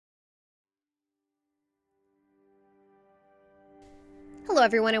Hello,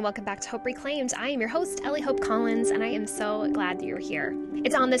 everyone, and welcome back to Hope Reclaimed. I am your host, Ellie Hope Collins, and I am so glad that you're here.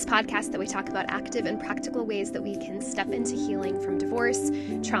 It's on this podcast that we talk about active and practical ways that we can step into healing from divorce,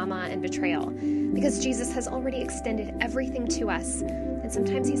 trauma, and betrayal. Because Jesus has already extended everything to us, and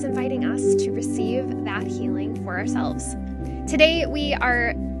sometimes He's inviting us to receive that healing for ourselves. Today, we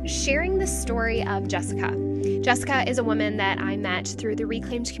are sharing the story of Jessica. Jessica is a woman that I met through the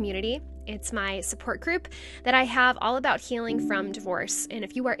Reclaimed community. It's my support group that I have all about healing from divorce. And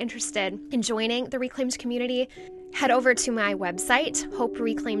if you are interested in joining the Reclaimed community, head over to my website,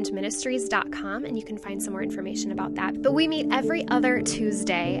 hopereclaimedministries.com, and you can find some more information about that. But we meet every other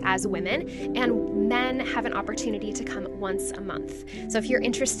Tuesday as women, and men have an opportunity to come once a month. So if you're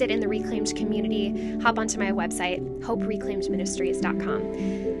interested in the Reclaimed community, hop onto my website,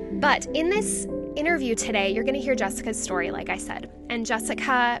 hopereclaimedministries.com. But in this interview today, you're going to hear Jessica's story, like I said. And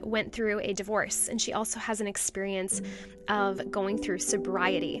Jessica went through a divorce, and she also has an experience of going through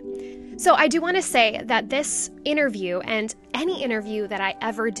sobriety. So I do want to say that this interview and any interview that I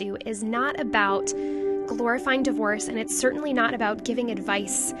ever do is not about glorifying divorce, and it's certainly not about giving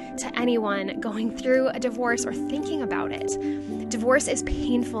advice to anyone going through a divorce or thinking about it. Divorce is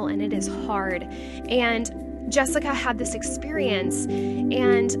painful and it is hard. And Jessica had this experience,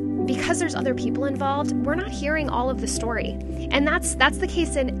 and because there's other people involved, we're not hearing all of the story. And that's the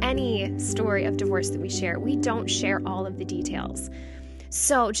case in any story of divorce that we share. We don't share all of the details.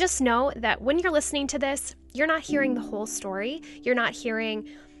 So just know that when you're listening to this, you're not hearing the whole story. You're not hearing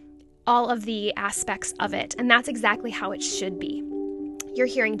all of the aspects of it. And that's exactly how it should be. You're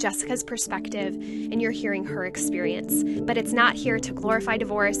hearing Jessica's perspective and you're hearing her experience. But it's not here to glorify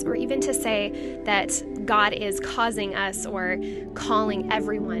divorce or even to say that God is causing us or calling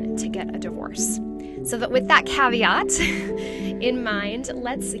everyone to get a divorce. So that with that caveat in mind,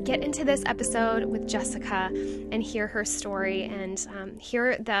 let's get into this episode with Jessica and hear her story and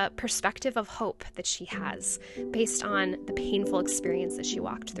hear the perspective of hope that she has based on the painful experience that she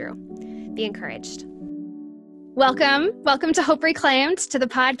walked through. Be encouraged. Welcome to Hope Reclaimed, to the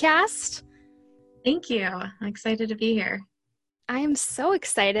podcast. Thank you. I'm excited to be here. I am so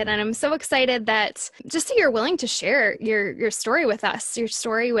excited, and I'm so excited that you're willing to share your story with us, your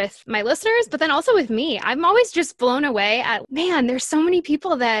story with my listeners, but then also with me. I'm always just blown away at, man, there's so many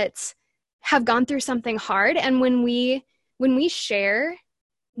people that have gone through something hard, and when we share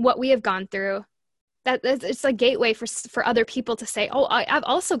what we have gone through, that it's a gateway for other people to say, oh, I've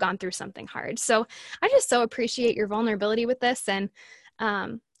also gone through something hard. So I just so appreciate your vulnerability with this. And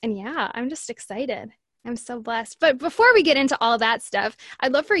yeah, I'm just excited. I'm so blessed. But before we get into all that stuff,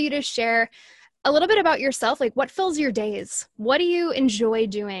 I'd love for you to share a little bit about yourself. Like, what fills your days? What do you enjoy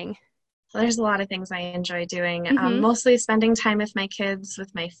doing? Well, there's a lot of things I enjoy doing, mostly spending time with my kids,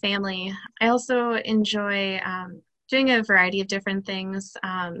 with my family. I also enjoy doing a variety of different things.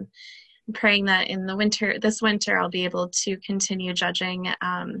 Praying that in this winter, I'll be able to continue judging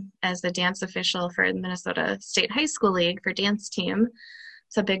as the dance official for the Minnesota State High School League for dance team.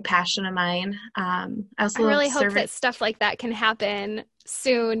 It's a big passion of mine. I really hope that stuff like that can happen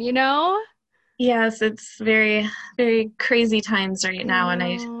soon, you know? Yes, it's very, very crazy times right now,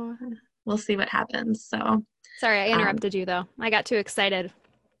 and we'll see what happens. So sorry, I interrupted you though. I got too excited.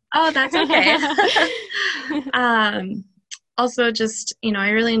 Oh, that's okay. Also, just, I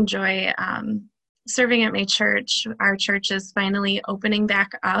really enjoy serving at my church. Our church is finally opening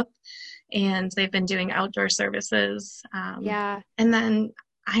back up, and they've been doing outdoor services. And then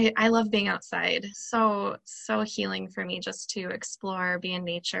I love being outside. So healing for me just to explore, be in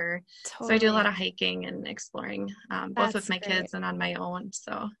nature. Totally. So I do a lot of hiking and exploring, both with my kids and on my own.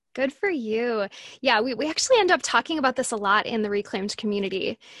 So good for you. Yeah, we actually end up talking about this a lot in the Reclaimed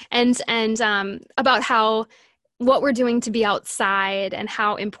community, and about how what we're doing to be outside and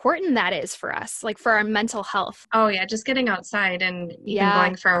how important that is for us, like for our mental health. Oh yeah, just getting outside and even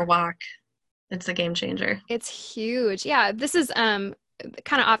going for a walk. It's a game changer. It's huge. Yeah, this is kind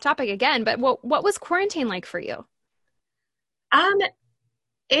of off topic again, but what was quarantine like for you?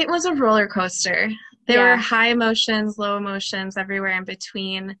 It was a roller coaster. There were high emotions, low emotions, everywhere in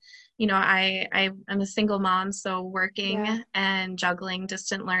between. I'm a single mom, so working and juggling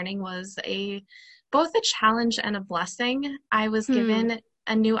distant learning was both a challenge and a blessing. I was given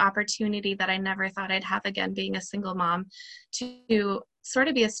a new opportunity that I never thought I'd have again, being a single mom, to sort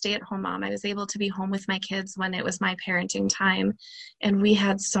of be a stay-at-home mom. I was able to be home with my kids when it was my parenting time, and we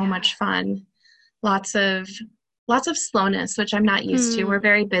had so much fun. Lots of slowness, which I'm not used to. We're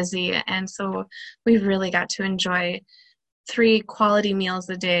very busy, and so we really got to enjoy 3 quality meals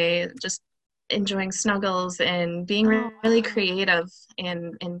a day, just enjoying snuggles and being really creative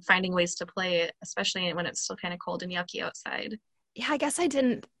and finding ways to play, especially when it's still kind of cold and yucky outside. Yeah, I guess I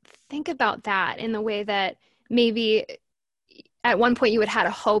didn't think about that in the way that maybe at one point you had had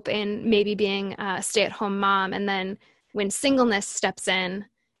a hope in maybe being a stay-at-home mom, and then when singleness steps in,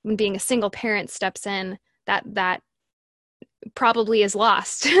 when being a single parent steps in, that probably is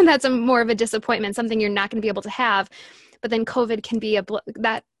lost. That's more of a disappointment, something you're not going to be able to have. But then COVID can be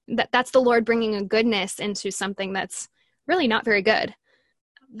that's the Lord bringing a goodness into something that's really not very good.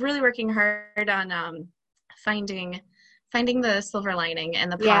 Really working hard on finding the silver lining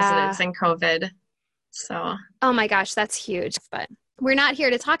and the Yeah. positives in COVID. So, Oh my gosh, that's huge. But we're not here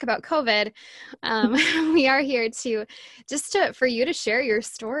to talk about COVID. Um, we are here to for you to share your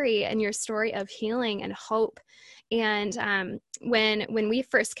story and your story of healing and hope. And when we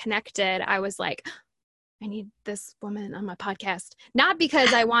first connected, I was like, I need this woman on my podcast. Not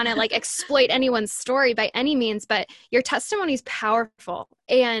because I want to like exploit anyone's story by any means, but your testimony is powerful,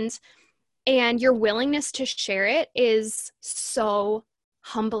 and your willingness to share it is so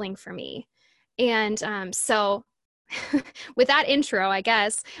humbling for me. And so with that intro, I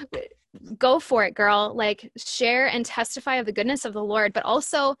guess, go for it, girl. Like, share and testify of the goodness of the Lord, but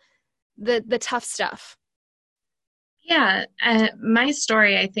also the tough stuff. Yeah, my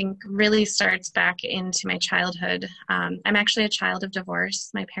story, I think, really starts back into my childhood. I'm actually a child of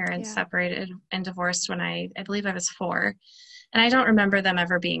divorce. My parents separated and divorced when I believe I was 4, and I don't remember them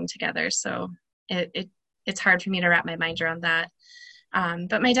ever being together. So it's hard for me to wrap my mind around that.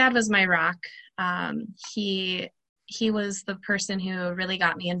 But my dad was my rock. He was the person who really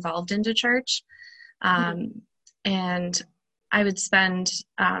got me involved into church, and I would spend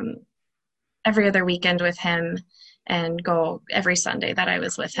every other weekend with him and go every Sunday that I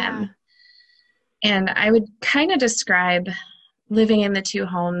was with him. And I would kind of describe living in the 2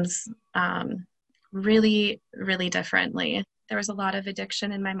 homes really, really differently. There was a lot of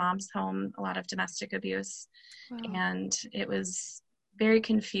addiction in my mom's home, a lot of domestic abuse, and it was very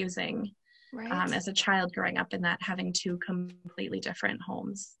confusing as a child growing up in that, having 2 completely different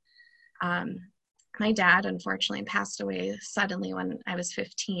homes. My dad, unfortunately, passed away suddenly when I was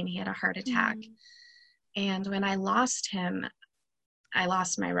 15. He had a heart attack. And when I lost him, I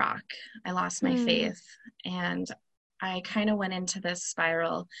lost my rock. I lost my faith. And I kind of went into this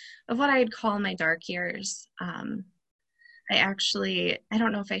spiral of what I'd call my dark years. I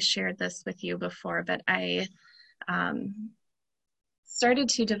don't know if I shared this with you before, but I started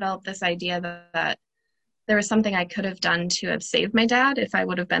to develop this idea that there was something I could have done to have saved my dad if I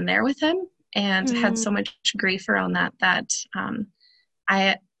would have been there with him, and had so much grief around that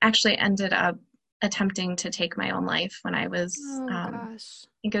I actually ended up attempting to take my own life when I was, I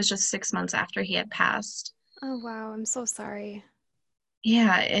think it was just 6 months after he had passed. Oh, wow. I'm so sorry.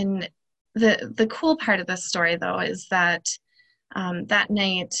 Yeah. And the cool part of this story, though, is that that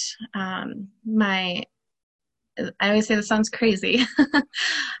night, I always say this sounds crazy.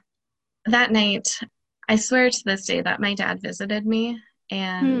 That night, I swear to this day that my dad visited me,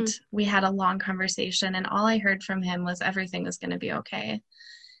 and we had a long conversation, and all I heard from him was everything was going to be okay.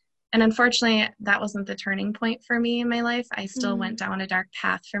 And unfortunately, that wasn't the turning point for me in my life. I still went down a dark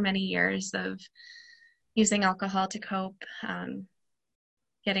path for many years of using alcohol to cope,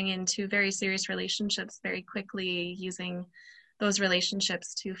 getting into very serious relationships very quickly, using those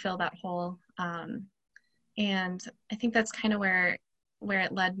relationships to fill that hole. And I think that's kind of where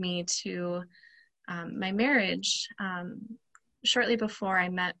it led me to my marriage. Shortly before I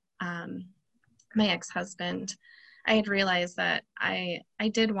met my ex-husband, I had realized that I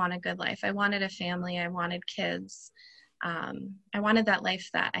did want a good life. I wanted a family. I wanted kids. I wanted that life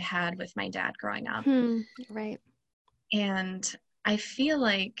that I had with my dad growing up. Right. And I feel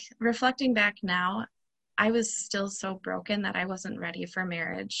like, reflecting back now, I was still so broken that I wasn't ready for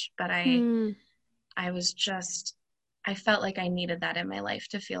marriage, but I felt like I needed that in my life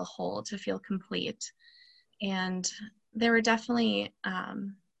to feel whole, to feel complete. And there were definitely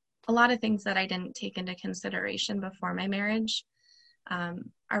a lot of things that I didn't take into consideration before my marriage.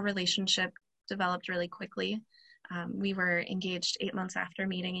 Our relationship developed really quickly. We were engaged 8 months after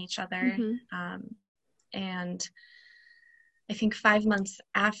meeting each other. And I think 5 months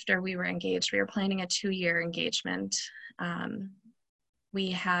after we were engaged, we were planning a 2-year engagement.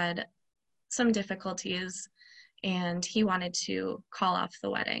 We had some difficulties, and he wanted to call off the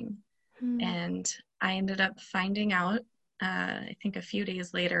wedding. And I ended up finding out, I think a few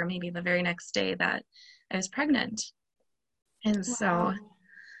days later, maybe the very next day, that I was pregnant. And so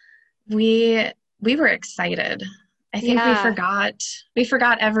we were excited. I think we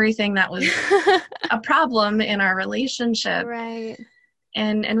forgot everything that was a problem in our relationship. Right.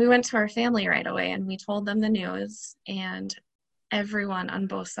 And we went to our family right away, and we told them the news, and everyone on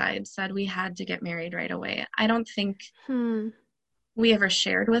both sides said we had to get married right away. I don't think we ever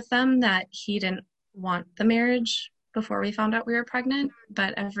shared with them that he didn't want the marriage before we found out we were pregnant,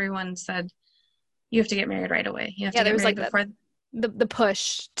 but everyone said, you have to get married right away. You have to Yeah, there get was married like before. the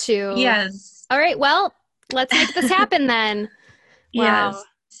push to, Yes. all right, well, let's make this happen then. Wow.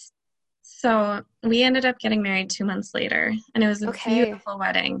 Yes. So we ended up getting married 2 months later, and it was a Okay. beautiful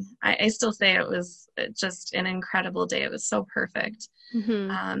wedding. I still say it was just an incredible day. It was so perfect. Hmm.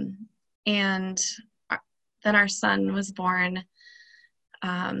 Um, and then our son was born.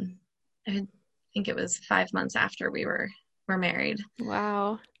 I think it was 5 months after were married.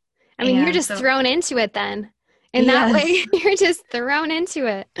 Wow. I mean, you're And just so, thrown into it then. In that yes, way, you're just thrown into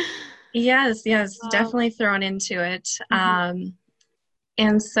it. yes, Wow. definitely thrown into it. Hmm.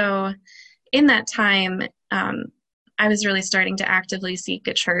 And so in that time, I was really starting to actively seek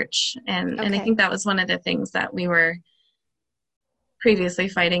a church. And I Okay. think that was one of the things that we were previously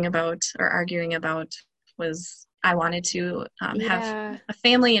fighting about or arguing about was I wanted to have Yeah. a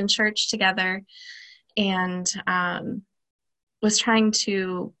family in church together, and was trying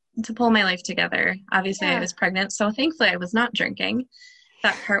to pull my life together. Obviously, I Yeah. was pregnant, so thankfully I was not drinking.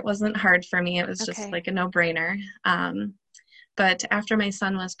 That part wasn't hard for me. It was just Okay. like a no-brainer. But after my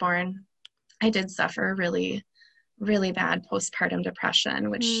son was born, I did suffer really, really bad postpartum depression,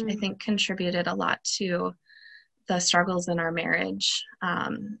 which I Hmm. think contributed a lot to the struggles in our marriage.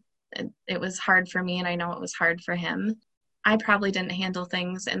 It was hard for me, and I know it was hard for him. I probably didn't handle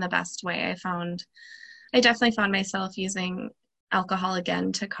things in the best way. I definitely found myself using alcohol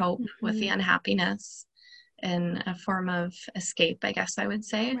again to cope with the Hmm. unhappiness in a form of escape, I guess I would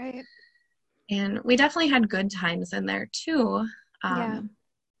say. Right. And we definitely had good times in there too. Yeah.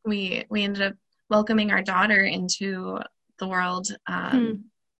 We ended up welcoming our daughter into the world Hmm.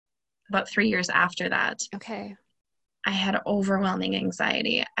 about 3 years after that. Okay. I had overwhelming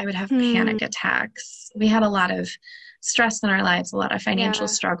anxiety. I would have Hmm. panic attacks. We had a lot of stress in our lives, a lot of financial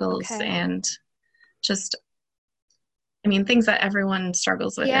Yeah. struggles, Okay. and just, I mean, things that everyone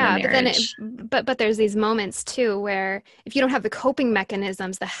struggles with in a Yeah, but then marriage. but there's these moments too where if you don't have the coping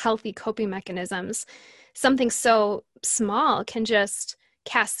mechanisms, the healthy coping mechanisms, something so small can just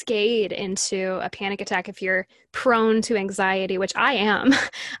cascade into a panic attack if you're prone to anxiety, which I am.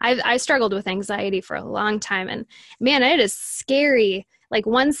 I struggled with anxiety for a long time, and man, it is scary. Like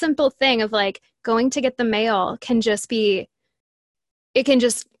one simple thing of like going to get the mail can just be, it can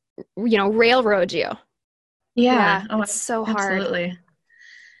just, railroad you. Yeah, Yeah, oh, it's so hard. absolutely.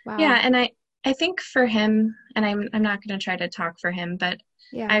 Yeah, Wow. and I think for him, and I'm not going to try to talk for him, but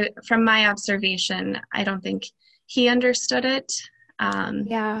Yeah. I from my observation, I don't think he understood it.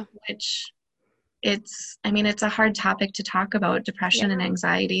 Yeah. Which I mean, it's a hard topic to talk about, Yeah. depression and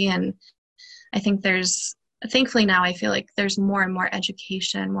anxiety, and I think thankfully now I feel like there's more and more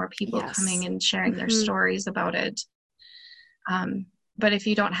education, more people coming Yes. and sharing their Hmm. stories about it. Um, but if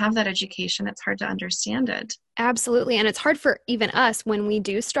you don't have that education, it's hard to understand it. Absolutely. And it's hard for even us when we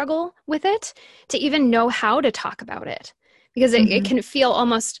do struggle with it to even know how to talk about it because it Hmm. can feel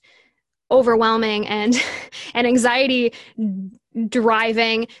almost overwhelming and and anxiety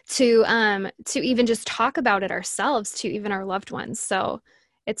driving to even just talk about it ourselves to even our loved ones. So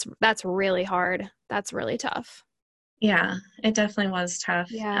that's really hard. That's really tough. Yeah, it definitely was tough.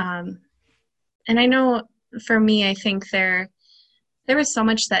 Yeah. And I know for me, I think there was so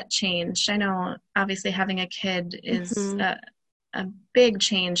much that changed. I know obviously having a kid is Hmm. a big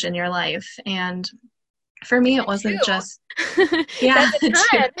change in your life. And for I me, it had wasn't just, two. yeah, That's a too.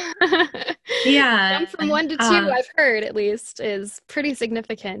 ton. Yeah. Jump from one to two, Uh, I've heard at least, is pretty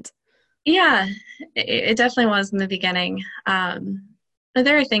significant. yeah, it definitely was in the beginning. But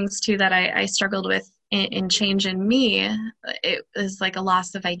there are things too that I struggled with in change in me. It was like a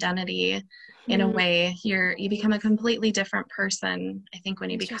loss of identity in a Hmm. way. You become Right. a completely different person, I think, when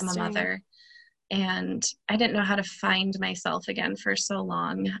you become a Interesting. mother. And I didn't know how to find myself again for so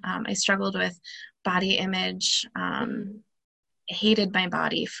long. I struggled with body image, Hmm. hated my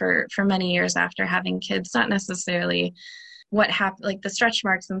body for many years after having kids. Not necessarily what happened, like the stretch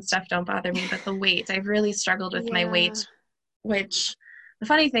marks and stuff don't bother me, but the weight, I've really struggled with my weight, Yeah. which the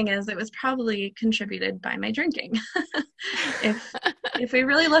funny thing is it was probably contributed by my drinking. if if we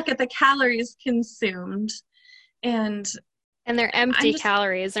really look at the calories consumed, and And they're I'm empty just,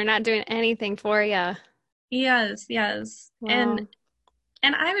 calories. They're not doing anything for you. yes. Wow.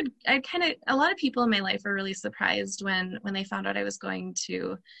 And I kind of, a lot of people in my life were really surprised when they found out I was going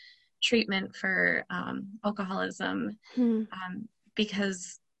to treatment for alcoholism, Hmm.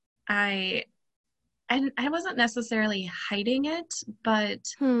 because I I wasn't necessarily hiding it, but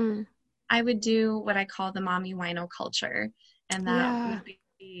Hmm. I would do what I call the mommy wino culture, and that Yeah. would be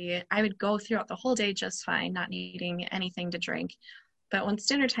I would go throughout the whole day just fine, not needing anything to drink. But once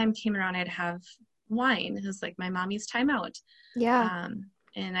dinner time came around, I'd have wine. It was like my mommy's timeout. Yeah.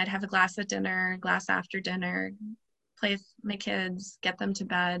 And I'd have a glass at dinner, glass after dinner, play with my kids, get them to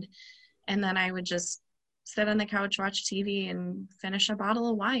bed. And then I would just sit on the couch, watch TV, and finish a bottle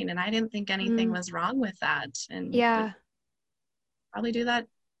of wine. And I didn't think anything was wrong with that. And yeah, probably do that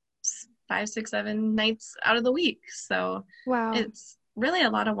 5, 6, 7 nights out of the week. So wow, it's really a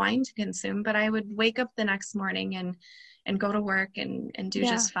lot of wine to consume, but I would wake up the next morning and go to work and do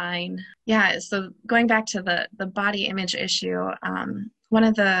just fine. Yeah. So going back to the body image issue, one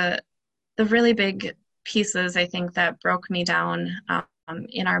of the really big pieces I think that broke me down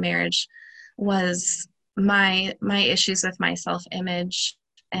in our marriage was my issues with my self-image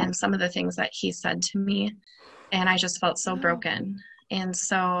and some of the things that he said to me. And I just felt so broken. And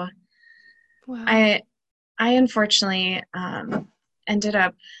so I unfortunately ended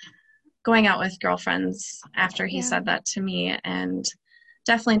up going out with girlfriends after he said that to me, and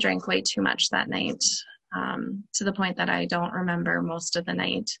definitely drank way too much that night, to the point that I don't remember most of the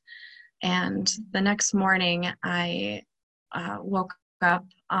night. And the next morning I woke up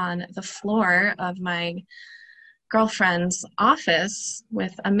on the floor of my girlfriend's office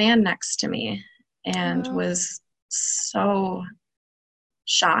with a man next to me, and was so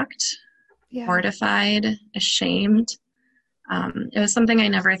shocked, mortified, ashamed. It was something I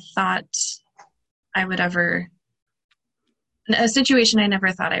never thought I would ever, a situation I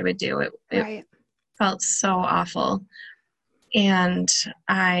never thought I would do. It felt so awful. And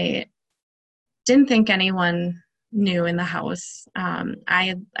I didn't think anyone knew in the house.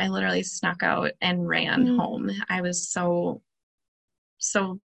 I literally snuck out and ran home. I was so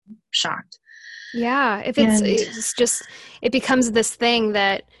shocked. Yeah, if it's just, it becomes this thing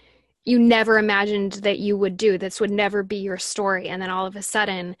that you never imagined that you would do. This would never be your story. And then all of a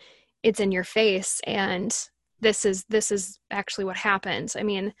sudden it's in your face, and this is actually what happened. I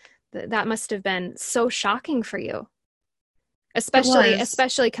mean, that must have been so shocking for you,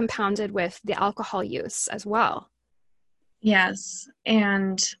 especially compounded with the alcohol use as well. Yes.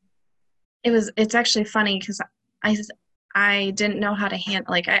 And it's actually funny because I didn't know how to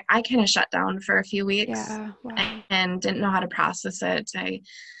handle, like, I kind of shut down for a few weeks and didn't know how to process it.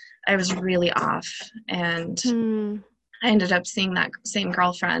 I was really off, and I ended up seeing that same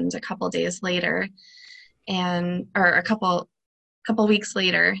girlfriend a couple days later, or a couple weeks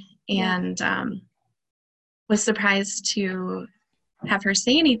later, and was surprised to have her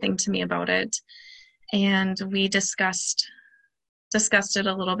say anything to me about it. And we discussed it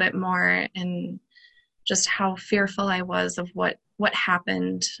a little bit more, and just how fearful I was of what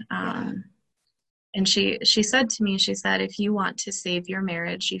happened. And she said to me, she said, if you want to save your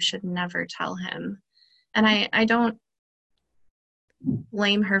marriage, you should never tell him. And I don't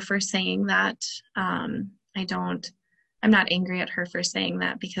blame her for saying that. I'm not angry at her for saying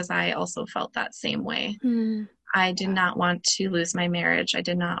that, because I also felt that same way. I did not want to lose my marriage. I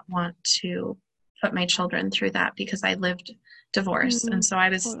did not want to put my children through that, because I lived divorce. And so I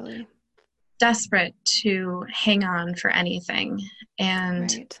was desperate to hang on for anything.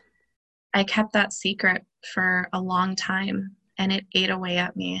 And I kept that secret for a long time, and it ate away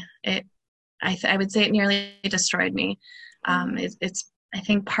at me. I would say it nearly destroyed me. It's I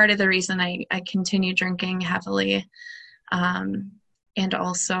think part of the reason I continue drinking heavily, and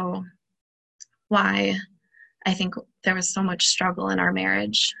also why I think there was so much struggle in our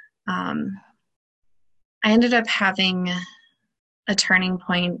marriage. I ended up having a turning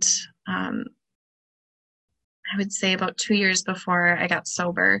point, I would say about 2 years before I got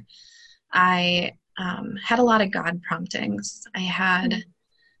sober. I had a lot of God promptings. I had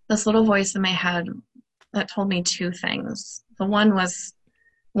this little voice in my head that told me two things. The one was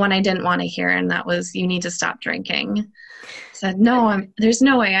one I didn't want to hear, and that was, you need to stop drinking. I said, no, there's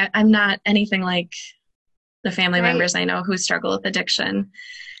no way. I'm not anything like the family members I know who struggle with addiction.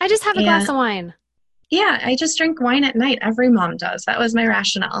 I just have a glass of wine. Yeah, I just drink wine at night. Every mom does. That was my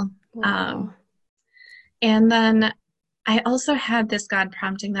rationale. Wow. And then I also had this God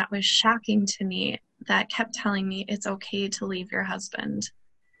prompting that was shocking to me, that kept telling me it's okay to leave your husband.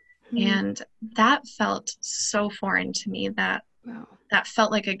 And that felt so foreign to me, that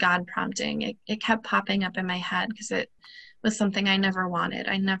felt like a God prompting. It kept popping up in my head, because it was something I never wanted.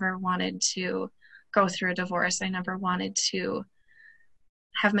 I never wanted to go through a divorce. I never wanted to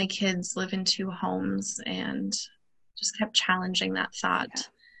have my kids live in 2 homes, and just kept challenging that thought.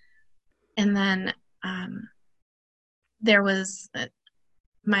 And then there was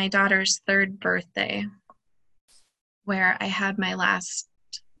my daughter's 3rd birthday, where I had my last,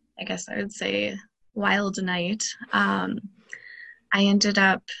 I guess I would say, wild night. I ended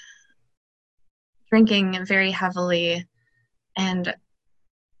up drinking very heavily, and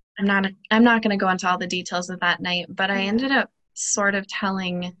I'm not going to go into all the details of that night, but I Yeah. ended up sort of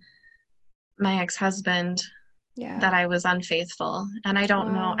telling my ex-husband Yeah. that I was unfaithful. And I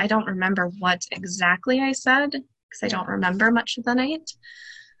don't know, Wow. I don't remember what exactly I said because I Yeah. don't remember much of the night.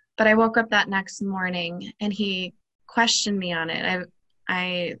 But I woke up that next morning and he questioned me on it.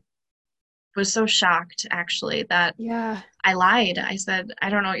 I was so shocked actually that Yeah. I lied. I said, I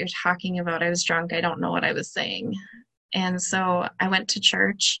don't know what you're talking about. I was drunk. I don't know what I was saying. And so I went to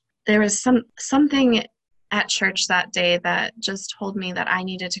church. There was something at church that day that just told me that I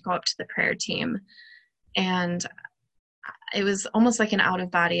needed to go up to the prayer team. And it was almost like an out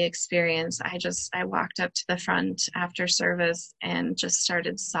of body experience. I walked up to the front after service and just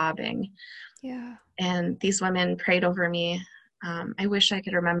started sobbing. Yeah. And these women prayed over me. I wish I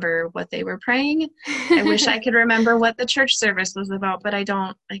could remember what they were praying. I wish I could remember what the church service was about, but I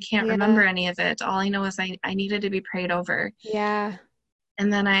can't remember Yeah. any of it. All I know is I needed to be prayed over. Yeah.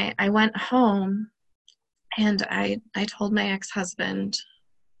 And then I went home and I told my ex-husband,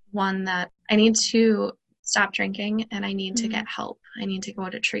 one, that I need to stop drinking and I need to Mhm. get help. I need to go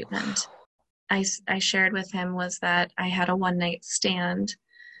to treatment. Wow. I shared with him was that I had a one night stand,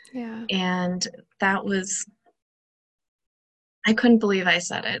 Yeah. and that was, I couldn't believe I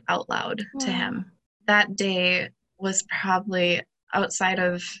said it out loud to Wow. him. That day was probably, outside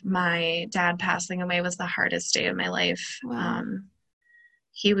of my dad passing away, was the hardest day of my life. Wow.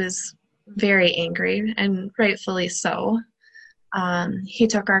 He was very angry, and rightfully so. He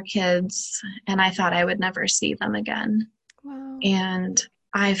took our kids, and I thought I would never see them again. Wow. And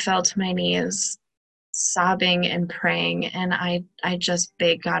I fell to my knees, sobbing and praying, and I just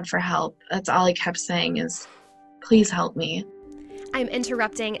begged God for help. That's all I kept saying is, please help me. I'm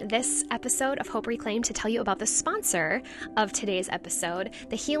interrupting this episode of Hope Reclaimed to tell you about the sponsor of today's episode,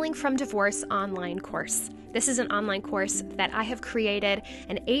 the Healing from Divorce online course. This is an online course that I have created,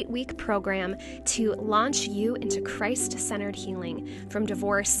 an 8-week program to launch you into Christ-centered healing from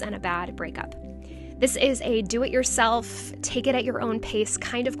divorce and a bad breakup. This is a do-it-yourself, take-it-at-your-own pace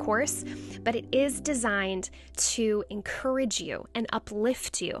kind of course, but it is designed to encourage you and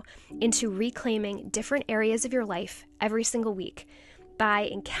uplift you into reclaiming different areas of your life every single week by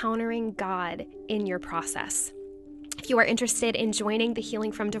encountering God in your process. If you are interested in joining the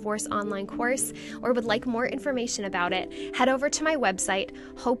Healing from Divorce online course or would like more information about it, head over to my website,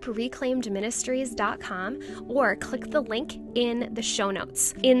 hopereclaimedministries.com, or click the link in the show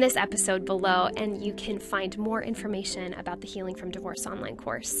notes in this episode below, and you can find more information about the Healing from Divorce online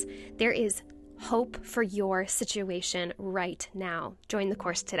course. There is hope for your situation right now. Join the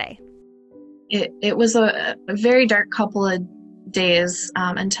course today. It was a very dark couple of days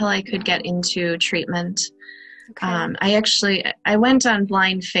until I could get into treatment. Okay. I went on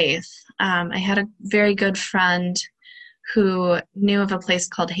blind faith. I had a very good friend who knew of a place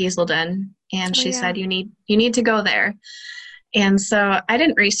called Hazelden, and she said, you need to go there. And so I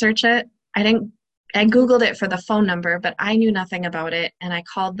didn't research it. I Googled it for the phone number, but I knew nothing about it. And I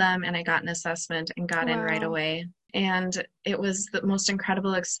called them and I got an assessment and got in right away. And it was the most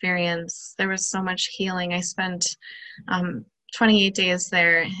incredible experience. There was so much healing. I spent 28 days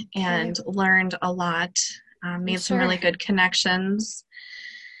there and learned a lot, made some really good connections,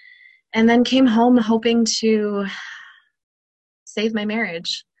 and then came home hoping to save my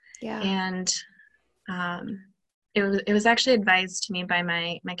marriage. Yeah. And it was actually advised to me by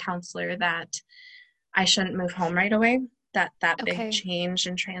my counselor that I shouldn't move home right away, that big change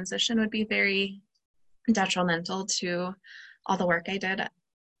and transition would be very detrimental to all the work I did.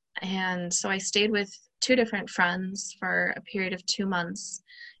 And so I stayed with 2 different friends for a period of 2 months,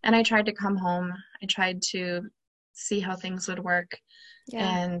 and I tried to come home. I tried to see how things would work.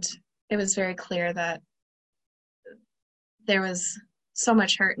 And it was very clear that there was so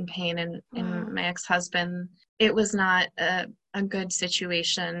much hurt and pain in my ex-husband. It was not a good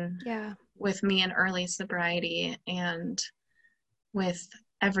situation with me in early sobriety and with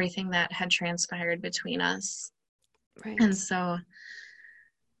everything that had transpired between us. And so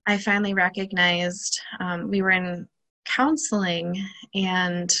I finally recognized, we were in counseling,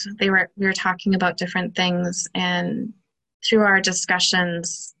 and we were talking about different things, and through our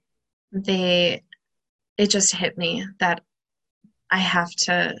discussions, it just hit me that I have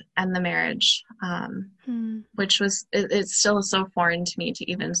to end the marriage, which was, it's still so foreign to me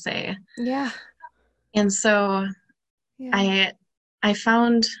to even say. Yeah. And so I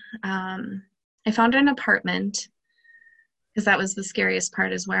found an apartment, because that was the scariest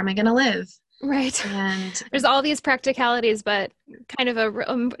part, is where am I going to live? Right. And there's all these practicalities, but kind of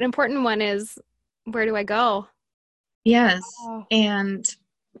an important one is, where do I go? Yes. Oh. And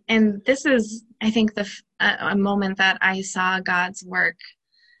this is, I think, a moment that I saw God's work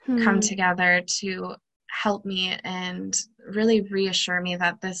come Hmm. together to help me and really reassure me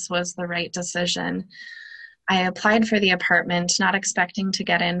that this was the right decision. I applied for the apartment, not expecting to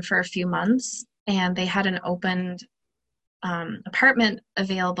get in for a few months, and they had an opened apartment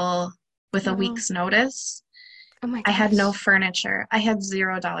available with a Wow. week's notice. Oh my I had no gosh. furniture. I had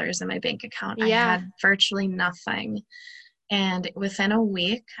 $0 in my bank account. I Yeah. had virtually nothing. And within a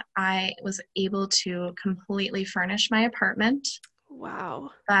week, I was able to completely furnish my apartment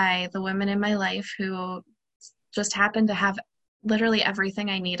Wow. by the women in my life who just happened to have literally everything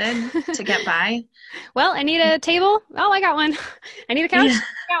I needed to get by. Well, I need a table. Oh, I got one. I need a Yeah, couch.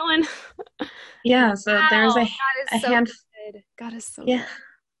 I got one. yeah. So there's Wow. God is a so hand. good. God is so Yeah, good.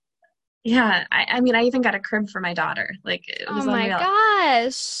 yeah. I mean, I even got a crib for my daughter. Like it Oh was my unreal.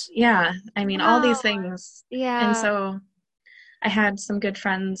 gosh. Yeah, I mean, all Wow. these things. And Yeah. so I had some good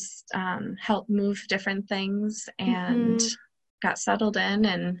friends help move different things and Hmm. got settled in,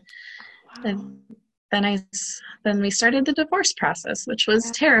 Wow. and then I then we started the divorce process, which was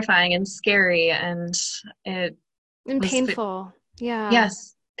Yeah. terrifying and scary, and it And was painful. Yeah.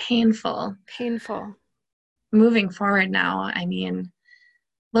 yes, painful. Painful. Moving forward now, I mean,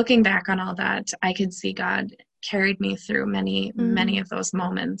 looking back on all that, I could see God carried me through many, many Mm, of those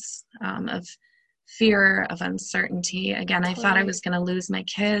moments of fear, of uncertainty. Again, I thought I totally. was going to lose my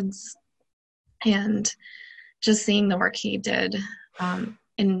kids, and just seeing the work He did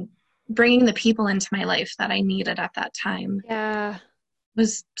in bringing the people into my life that I needed at that time Yeah.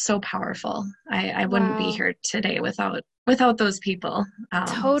 was so powerful. I wouldn't be Wow. here today without those people. So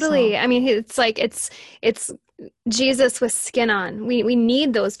Totally. I mean, it's like it's Jesus with skin on. We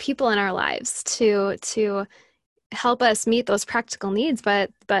need those people in our lives to help us meet those practical needs,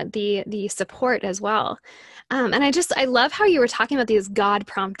 but the support as well. And I love how you were talking about these God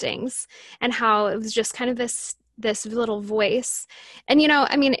promptings and how it was just kind of this little voice. And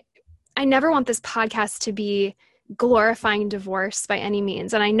I mean, I never want this podcast to be glorifying divorce by any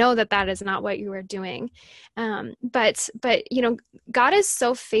means, and I know that that is not what you are doing. But God is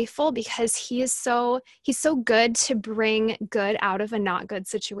so faithful because he's so good to bring good out of a not good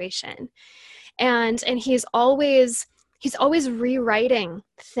situation, and he's always rewriting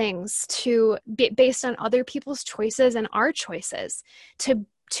things to be based on other people's choices and our choices to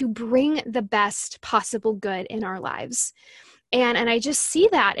bring the best possible good in our lives. And I just see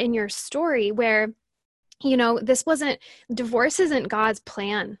that in your story where, this wasn't divorce isn't God's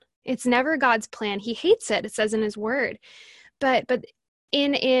plan. It's never God's plan. He hates it. It says in his word. But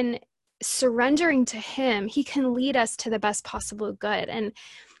in surrendering to him, he can lead us to the best possible good. And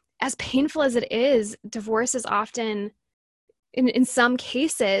as painful as it is, divorce is often in some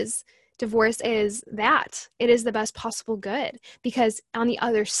cases, divorce is that. It is the best possible good because on the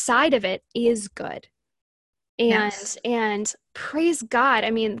other side of it is good. and yes, and praise God.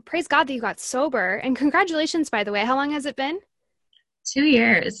 I mean, praise God that you got sober. And congratulations, by the way. How long has it been? 2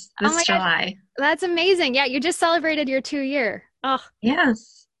 years Oh this my gosh, July. that's amazing. Yeah, you just celebrated your 2 year. Oh,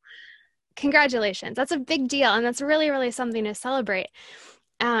 Yes. congratulations. That's a big deal. And that's really, really something to celebrate.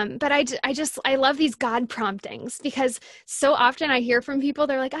 But I love these God promptings because so often I hear from people,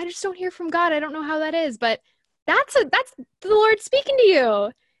 they're like, I just don't hear from God. I don't know how that is. But that's the Lord speaking to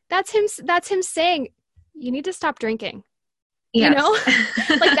you. That's him saying, you need to stop drinking. You know,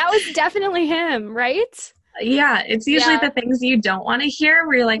 Yes. like that was definitely him, right? Yeah, it's usually Yeah. the things you don't want to hear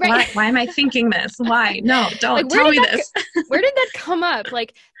where you're like, Right. why am I thinking this? Why? No, Like don't tell me this. where did that come up?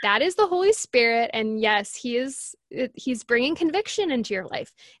 Like that is the Holy Spirit, and yes, he's bringing conviction into your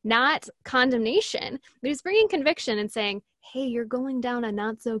life, not condemnation, but he's bringing conviction and saying, "Hey, you're going down a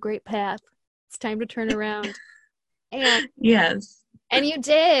not so great path. It's time to turn around." And Yes. and you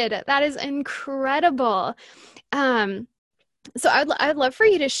did. That is incredible. Um so I'd love for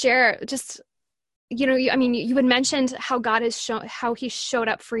you to share just I mean, you had mentioned how God has shown how he showed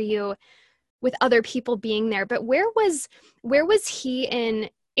up for you with other people being there, but where was he in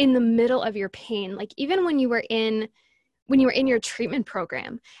the middle of your pain? Like even when you were in your treatment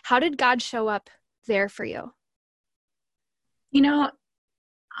program, how did God show up there for you? You know,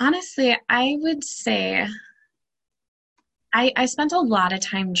 honestly, I would say I spent a lot of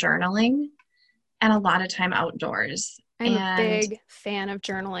time journaling and a lot of time outdoors. I'm a And big fan of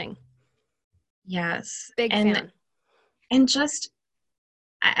journaling. yes, Big fan. and just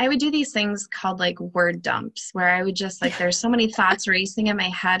I would do these things called like word dumps where I would just like there's so many thoughts racing in my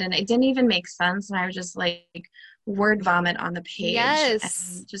head and it didn't even make sense and I would just like word vomit on the page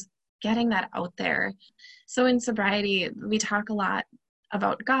Yes. and just getting that out there. So in sobriety, we talk a lot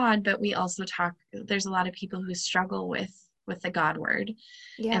about God, but we also there's a lot of people who struggle with the God word.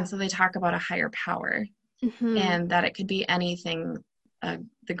 Yeah. And so they talk about a higher power, and that it could be anything,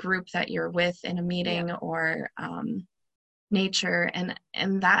 the group that you're with in a meeting, or nature.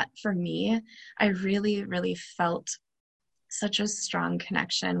 And that, for me, I really, really felt such a strong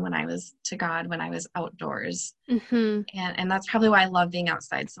connection when I was to God, when I was outdoors. And that's probably why I love being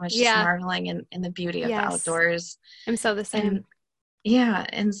outside so much, just marveling in the beauty of the outdoors. I'm so the same.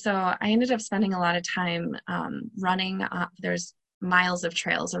 And so I ended up spending a lot of time running. There's miles of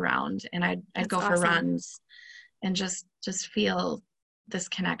trails around, and I'd go for runs and just feel this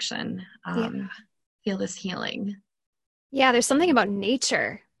connection, feel this healing. Yeah, there's something about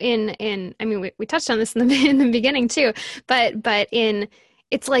nature in I mean, we touched on this in the beginning too, but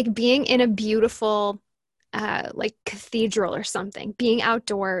it's like being in a beautiful like cathedral or something, being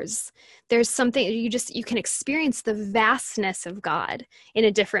outdoors. There's something you can experience the vastness of God in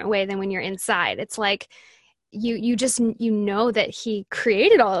a different way than when you're inside. It's like you just know that he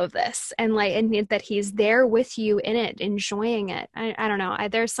created all of this, and that he's there with you in it, enjoying it. I don't know.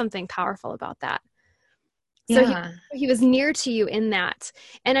 There's something powerful about that. So he was near to you in that.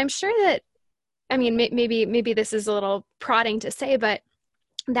 And I'm sure that, I mean, maybe this is a little prodding to say, but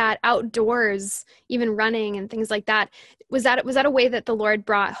that outdoors, even running and things like that, was that a way that the Lord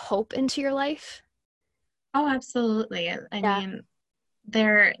brought hope into your life? Oh, absolutely. I mean,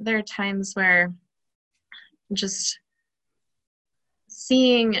 there are times where just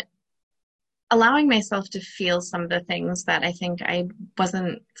allowing myself to feel some of the things that I think I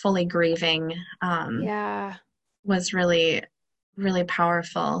wasn't fully grieving was really, really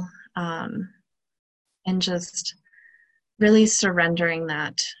powerful. And just really surrendering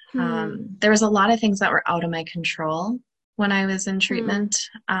that. There was a lot of things that were out of my control when I was in treatment.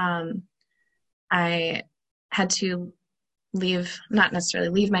 I had to not necessarily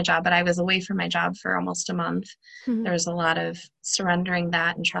leave my job, but I was away from my job for almost a month. There was a lot of surrendering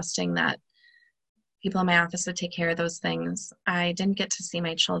that and trusting that people in my office would take care of those things. I didn't get to see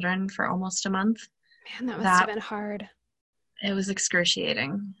my children for almost a month. Man, that must have been hard. It was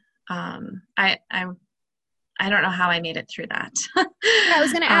excruciating. I don't know how I made it through that. I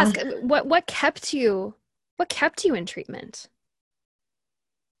was going to ask, what kept you in treatment?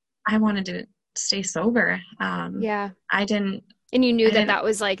 I wanted to stay sober. I didn't. And you knew that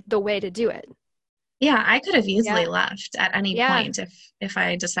was like the way to do it. Yeah, I could have easily left at any point if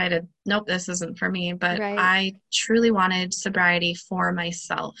I decided, nope, this isn't for me. But I truly wanted sobriety for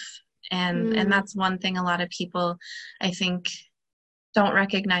myself. And that's one thing a lot of people, I think, don't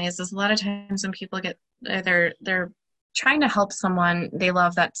recognize, is a lot of times when people they're trying to help someone they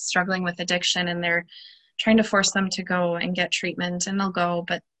love that's struggling with addiction, and they're trying to force them to go and get treatment, and they'll go,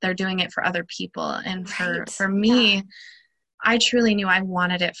 but they're doing it for other people. And for me, I truly knew I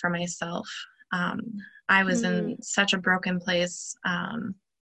wanted it for myself. I was in such a broken place.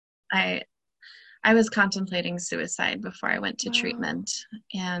 I was contemplating suicide before I went to treatment.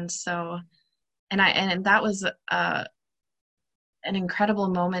 And so, and that was an incredible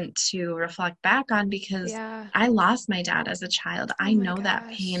moment to reflect back on, because I lost my dad as a child. I know that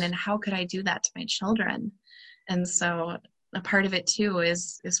pain, and how could I do that to my children? And so a part of it too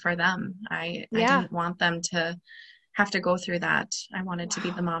is for them. I didn't want them to have to go through that. I wanted to be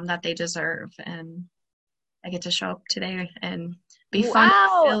the mom that they deserve, and I get to show up today and be fun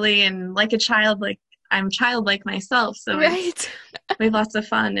and silly and like a child. Like, I'm childlike myself, so we have lots of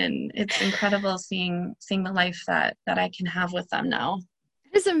fun, and it's incredible seeing the life that I can have with them now.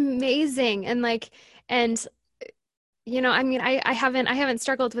 It is amazing. And you know, I mean, I haven't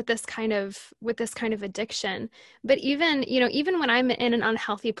struggled with this kind of addiction, but even when I'm in an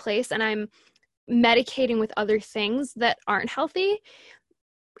unhealthy place and I'm medicating with other things that aren't healthy,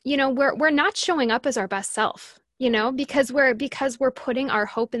 we're not showing up as our best self, because we're putting our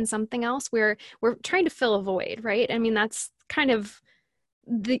hope in something else. We're trying to fill a void, right? I mean, that's kind of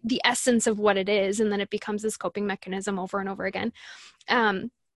the essence of what it is. And then it becomes this coping mechanism over and over again.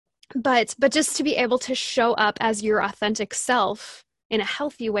 But just to be able to show up as your authentic self in a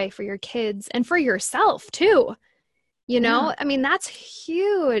healthy way for your kids and for yourself too, I mean, that's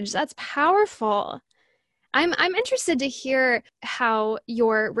huge. That's powerful. I'm interested to hear how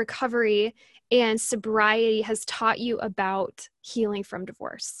your recovery and sobriety has taught you about healing from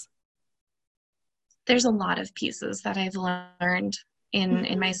divorce. There's a lot of pieces that I've learned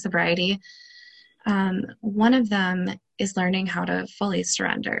in my sobriety. One of them is learning how to fully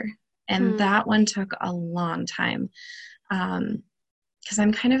surrender. And that one took a long time. Because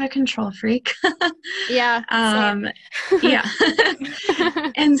I'm kind of a control freak. Yeah. Yeah.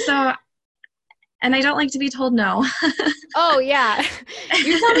 And so And I don't like to be told no. Oh yeah.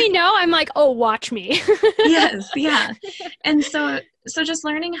 You tell me no, I'm like, oh, watch me. Yes, yeah. And so just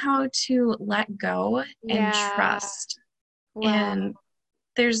learning how to let go and Yeah. trust. Wow. And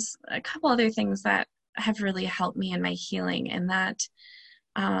there's a couple other things that have really helped me in my healing, and that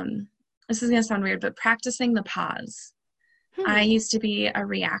um, this is going to sound weird, but practicing the pause. I Hmm. used to be a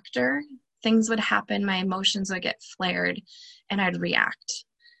reactor. Things would happen, my emotions would get flared, and I'd react.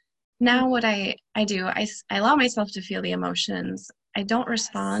 Hmm. Now what I do, I allow myself to feel the emotions. I don't Yes.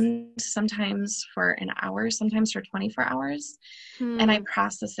 respond sometimes for an hour, sometimes for 24 hours, and I Hmm.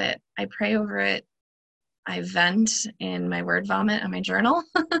 process it. I pray over it. I vent in my word vomit on my journal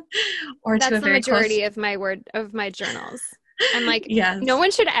or to That's a the very close. majority of my journals. I'm like, no Yes.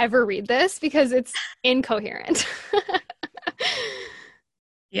 one should ever read this because it's incoherent.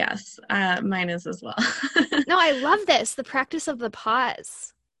 Yes. Mine is as well. No, I love this, the practice of the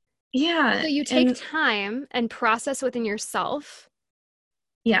pause. Yeah. So you take And time and process within yourself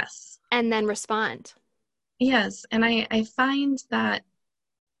yes. and then respond. Yes. And I find that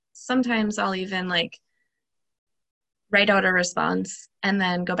sometimes I'll even like write out a response and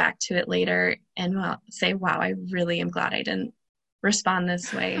then go back to it later and say, wow, I really am glad I didn't respond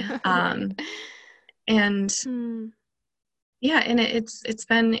this way. Right. And Hmm. yeah, and it's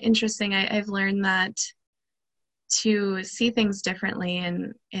been interesting. I've learned that to see things differently,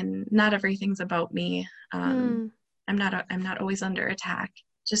 and not everything's about me. Hmm. I'm not always under attack.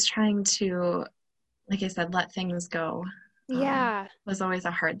 Just trying to, like I said, let things go Yeah. was always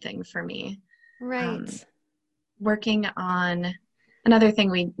a hard thing for me. Um, Right. Working on another thing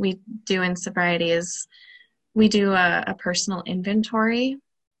we do in sobriety is we do a personal inventory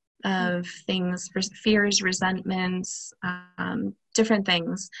Hmm. of things, fears, resentments, different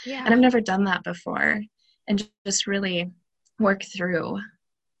things. And Yeah. I've never done that before. And just really work through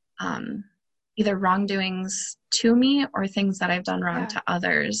um, either wrongdoings to me or things that I've done wrong Yeah. to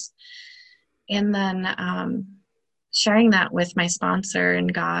others. And then sharing that with my sponsor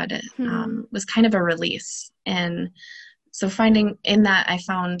and God Hmm. was kind of a release. And so finding in that, I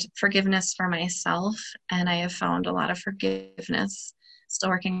found forgiveness for myself, and I have found a lot of forgiveness, still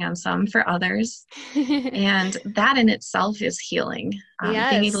working on some for others. And that in itself is healing.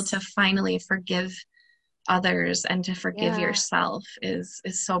 Being able to Yes. finally forgive others and to forgive Yeah. yourself is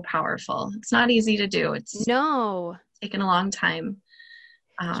so powerful. It's not easy to do. It's No. taken a long time.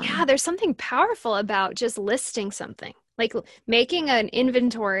 Yeah, Um, there's something powerful about just listing something, like making an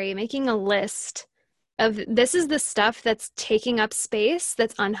inventory, making a list of this is the stuff that's taking up space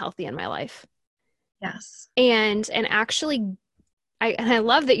that's unhealthy in my life. yes. And actually I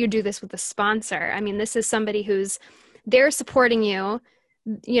love that you do this with a sponsor. I mean, this is somebody who's they're supporting you.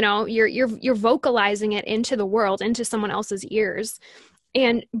 You know, you're vocalizing it into the world, into someone else's ears,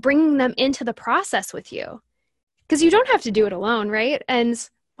 and bringing them into the process with you. Because you don't have to do it alone, right? And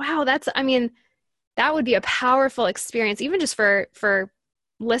wow, that's I mean, that would be a powerful experience, even just for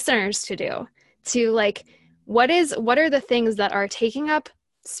listeners to do. To like, what are the things that are taking up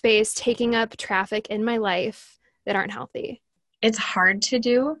space, taking up traffic in my life that aren't healthy? It's hard to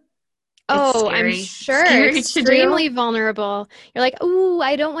do. It's Oh, I'm sure. scary to do. Extremely vulnerable. You're like, ooh,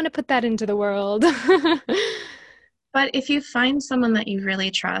 I don't want to put that into the world. But if you find someone that you really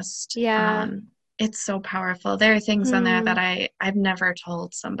trust, Yeah. it's so powerful. There are things on there that Hmm. I've never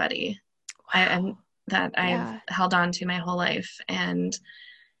told somebody and Wow. that I've Yeah. held on to my whole life, and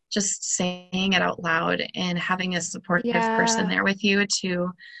just saying it out loud and having a supportive person Yeah. there with you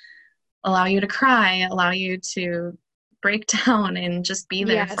to allow you to cry, allow you to break down and just be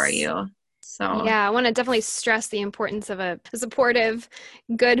there for Yes. you. So, Yeah, I want to definitely stress the importance of a supportive,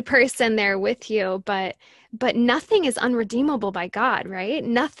 good person there with you, but nothing is unredeemable by God, right?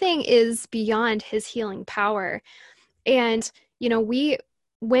 Nothing is beyond his healing power. And you know, we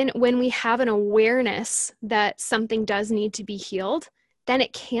when we have an awareness that something does need to be healed, then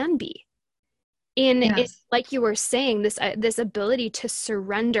it can be. In yes, like you were saying, this ability to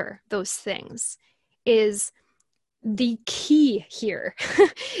surrender those things is the key here.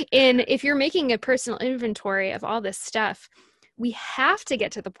 And if you're making a personal inventory of all this stuff, we have to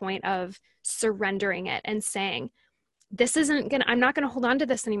get to the point of surrendering it and saying, I'm not gonna hold on to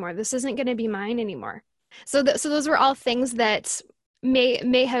this anymore. This isn't gonna be mine anymore. So those were all things that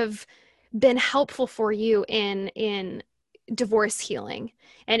may have been helpful for you in divorce healing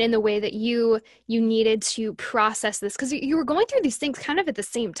and in the way that you needed to process this because you were going through these things kind of at the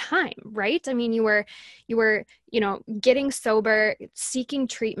same time, right? I mean, you were getting sober, seeking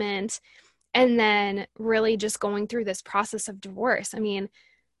treatment, and then really just going through this process of divorce. I mean,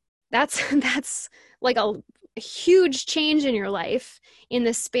 that's that's like a huge change in your life in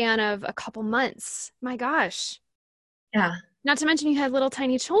the span of a couple months. My gosh. Yeah. Not to mention you had little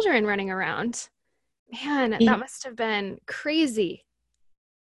tiny children running around. Man, that must have been crazy.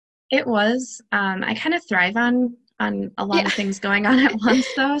 It was. I kind of thrive on a lot Yeah. of things going on at once,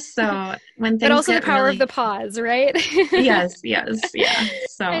 though. So when But things also the get power of the really, pause, right? yes, yes, yeah. I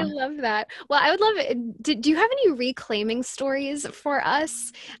So love that. Well, I would love it. Do you have any reclaiming stories for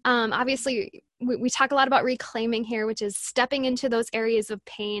us? Obviously, we talk a lot about reclaiming here, which is stepping into those areas of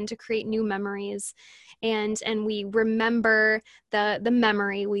pain to create new memories. And we remember the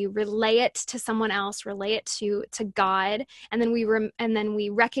memory, we relay it to someone else, relay it to God, and then we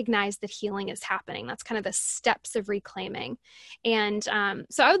recognize that healing is happening. That's kind of the steps of reclaiming. And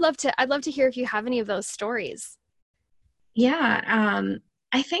so I'd love to hear if you have any of those stories. yeah,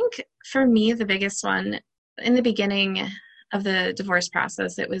 I think for me, the biggest one in the beginning of the divorce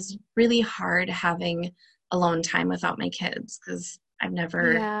process, it was really hard having alone time without my kids because I've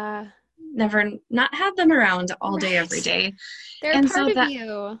Yeah. never not had them around all day, every Right. day. They're And part so of that,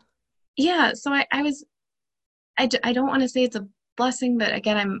 you. yeah, so I don't want to say it's a blessing, but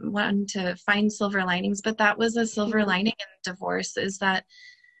again, I'm wanting to find silver linings, but that was a silver Mhm. lining in divorce is that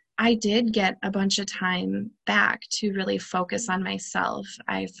I did get a bunch of time back to really focus on myself.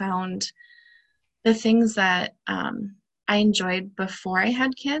 I found the things that I enjoyed before I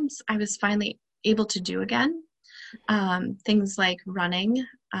had kids, I was finally able to do again. Things like running.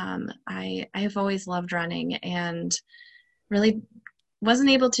 I have always loved running and really wasn't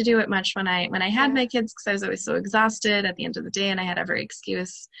able to do it much when I had Yeah. my kids because I was always so exhausted at the end of the day and I had every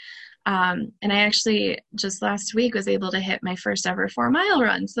excuse. And I actually just last week was able to hit my first ever 4 mile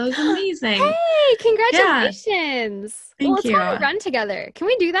run. So it was amazing. Hey, Yeah, congratulations. Well, thank let's you. go on a run together. Can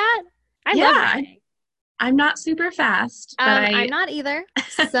we do that? I Yeah, love running. I'm not super fast, but I'm not either.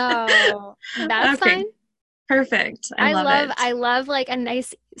 So that's okay, fine. perfect. I love it. I love like a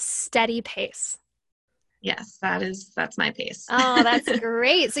nice steady pace. Yes, that's my pace. Oh, that's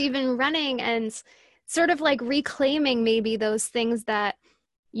great. So you've been running and sort of like reclaiming maybe those things that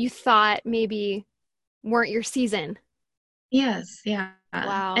you thought maybe weren't your season. Yes, yeah.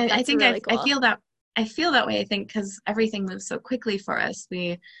 Wow, And I that's think really I cool. feel that way, I think, because everything moves so quickly for us.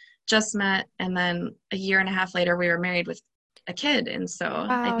 We just met, and then a year and a half later, we were married with a kid. And so I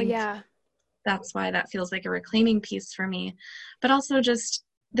Wow, think yeah. that's why that feels like a reclaiming piece for me. But also, just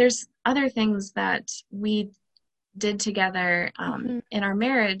there's other things that we did together Hmm. in our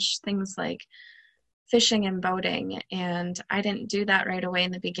marriage, things like fishing and boating. And I didn't do that right away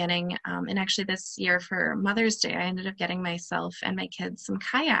in the beginning. And actually, this year for Mother's Day, I ended up getting myself and my kids some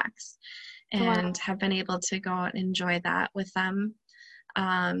kayaks and Wow, have been able to go out and enjoy that with them.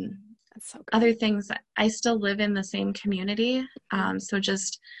 Um, that's so Other great. things, I still live in the same community. Mhm. So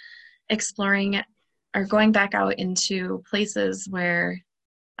just exploring or going back out into places where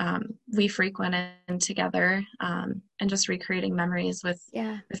we frequented together and just recreating memories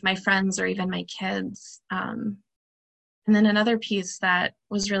Yeah. with my friends or even my kids. And then another piece that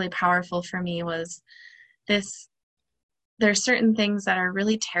was really powerful for me was this there's certain things that are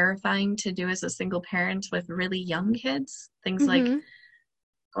really terrifying to do as a single parent with really young kids. Things like Hmm.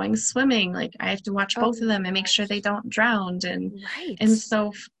 going swimming, like I have to watch Oh both of my them and make sure they gosh. don't drown. And Right.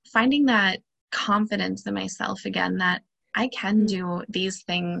 so finding that confidence in myself again that I can Mhm. do these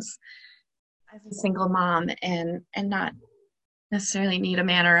things as a single mom and not necessarily need a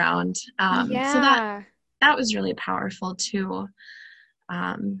man around. So Yeah. that was really powerful too.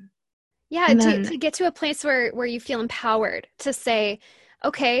 Um, Yeah, and then to get to a place where you feel empowered to say,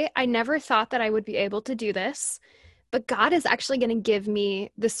 okay, I never thought that I would be able to do this, but God is actually going to give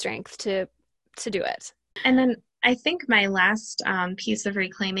me the strength to do it. and then I think my last piece of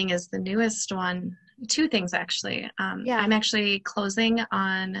reclaiming is the newest one. Two things actually. Yeah. I'm actually closing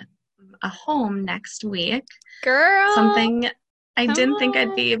on a home next week. Girl, Something I come didn't think I'd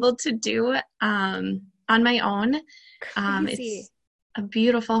on. be able to do on my own. Crazy. It's a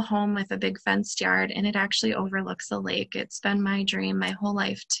beautiful home with a big fenced yard, and it actually overlooks a lake. It's been my dream my whole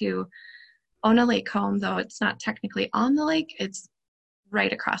life to own a lake home, though it's not technically on the lake. It's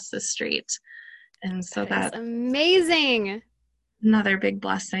right across the street. And so That is that amazing. another big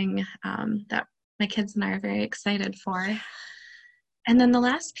blessing that my kids and I are very excited for. And then the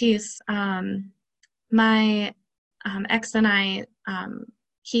last piece, my ex and I,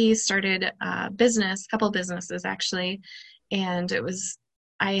 he started a business, a couple businesses actually, and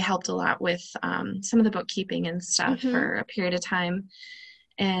I helped a lot with some of the bookkeeping and stuff Hmm. for a period of time,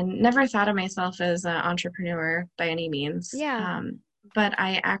 and never thought of myself as an entrepreneur by any means. Yeah. But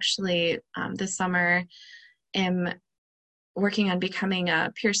I actually this summer am working on becoming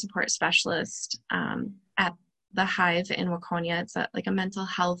a peer support specialist at the Hive in Waconia. It's like a mental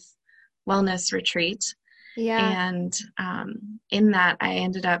health wellness retreat. Yeah. And in that, I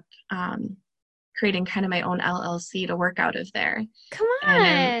ended up creating kind of my own LLC to work out of there. Come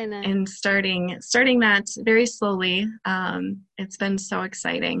And on. and starting that very slowly. It's been so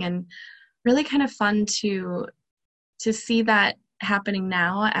exciting and really kind of fun to see that happening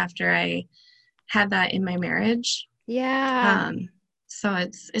now after I had that in my marriage. Yeah. So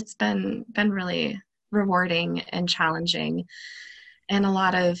it's been really rewarding and challenging, and a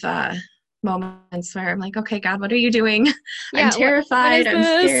lot of moments where I'm like, okay, God, what are you doing? I'm Yeah. What terrified. is I'm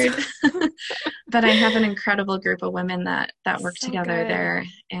this? scared. But I have an incredible group of women that work So together good. there,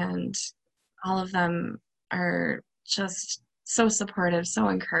 and all of them are just so supportive, so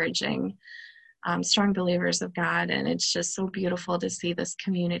encouraging, strong believers of God. And it's just so beautiful to see this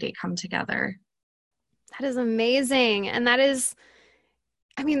community come together. That is amazing. And that is,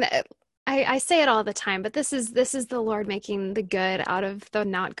 I mean, I say it all the time, but this is the Lord making the good out of the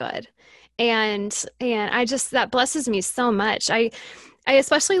not good. And I just, that blesses me so much. I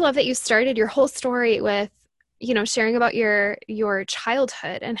especially love that you started your whole story with, sharing about your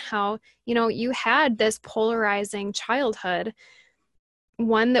childhood and how, you had this polarizing childhood,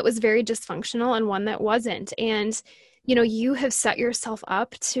 one that was very dysfunctional and one that wasn't. And, you have set yourself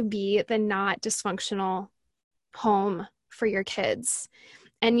up to be the not dysfunctional home for your kids.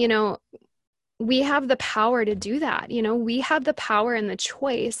 And, we have the power to do that. We have the power and the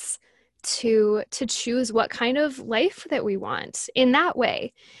choice to choose what kind of life that we want in that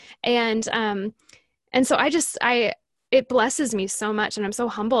way. And so it blesses me so much. And I'm so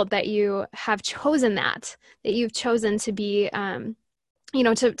humbled that you have chosen that you've chosen to be,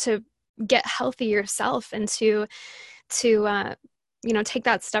 to get healthy yourself and to take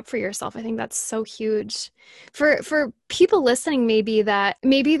that step for yourself. I think that's so huge for people listening. Maybe they're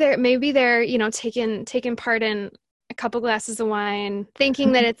taking part in a couple glasses of wine,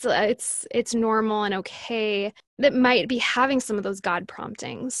 thinking that it's normal and okay. That might be having some of those God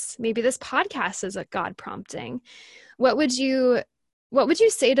promptings. Maybe this podcast is a God prompting. What would you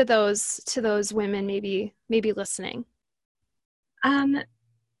say to those women maybe listening?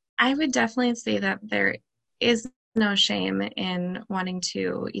 I would definitely say that there is no shame in wanting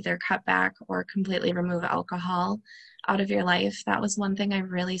to either cut back or completely remove alcohol out of your life. That was one thing I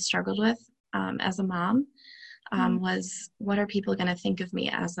really struggled with as a mom, was what are people going to think of me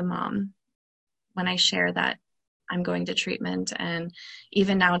as a mom when I share that I'm going to treatment. And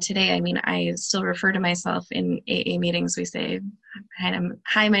even now today, I mean, I still refer to myself in AA meetings. We say,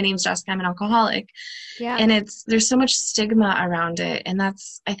 hi, my name's Jessica, I'm an alcoholic. Yeah. And there's so much stigma around it. And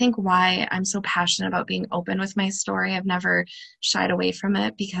that's, I think, why I'm so passionate about being open with my story. I've never shied away from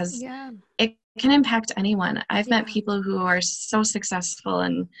it because it can impact anyone. I've met people who are so successful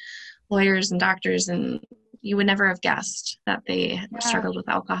and lawyers and doctors, and you would never have guessed that they struggled with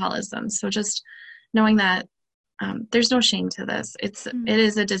alcoholism. So just knowing that there's no shame to this. It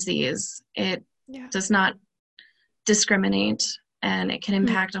is a disease. It does not discriminate, and it can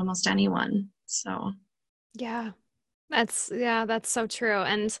impact almost anyone. So that's so true.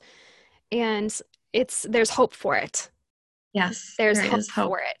 And there's hope for it. Yes, there's there hope is hope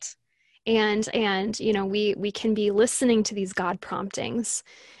for it. And we can be listening to these God promptings,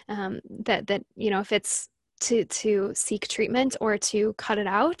 that if it's to seek treatment or to cut it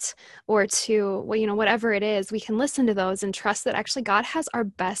out or to, whatever it is, we can listen to those and trust that actually God has our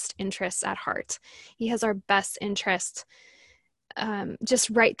best interests at heart. He has our best interests just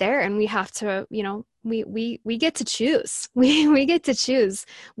right there. And we have to, we get to choose. We get to choose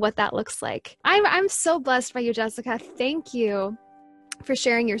what that looks like. I'm so blessed by you, Jessica. Thank you for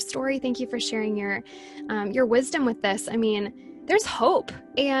sharing your story. Thank you for sharing your wisdom with this. I mean, there's hope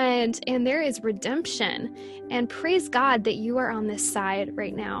and there is redemption, and praise God that you are on this side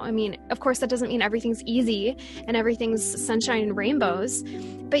right now. I mean, of course, that doesn't mean everything's easy and everything's sunshine and rainbows,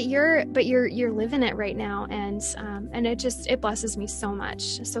 but you're living it right now, and it blesses me so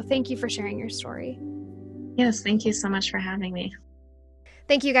much. So thank you for sharing your story. Yes, thank you so much for having me.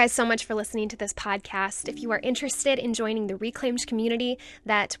 Thank you guys so much for listening to this podcast. If you are interested in joining the Reclaimed community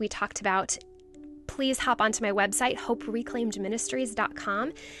that we talked about, please hop onto my website,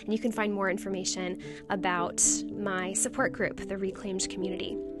 hopereclaimedministries.com, and you can find more information about my support group, the Reclaimed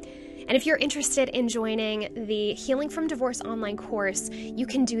community. And if you're interested in joining the Healing from Divorce online course, you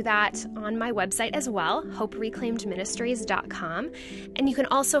can do that on my website as well, hopereclaimedministries.com, and you can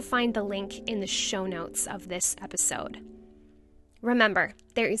also find the link in the show notes of this episode. Remember,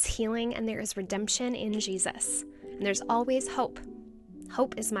 there is healing and there is redemption in Jesus. And there's always hope.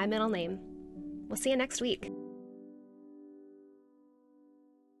 Hope is my middle name. We'll see you next week.